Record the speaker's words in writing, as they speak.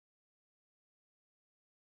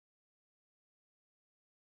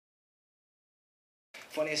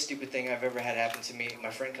Funniest stupid thing I've ever had happen to me.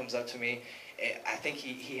 My friend comes up to me. I think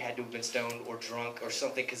he had to have been stoned or drunk or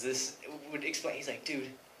something, because this would explain. He's like, dude,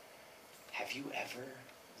 have you ever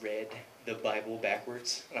read the Bible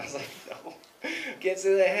backwards? And I was like, no. Can't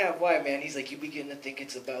say that I have. Why, man? He's like, you begin to think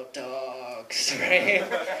it's about dogs, right?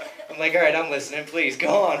 I'm like, all right, I'm listening. Please,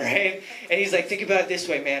 go on, right? And he's like, think about it this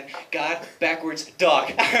way, man. God, backwards,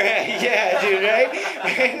 dog. All right, yeah, dude, right?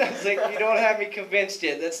 And I was like, you don't have me convinced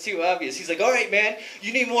yet. That's too obvious. He's like, all right, man,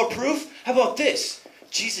 you need more proof? How about this?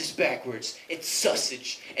 Jesus backwards, it's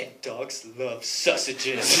sausage, and dogs love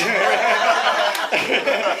sausages.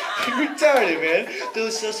 Retarded, man. Throw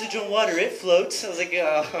sausage on water, it floats. I was like,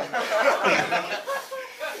 oh.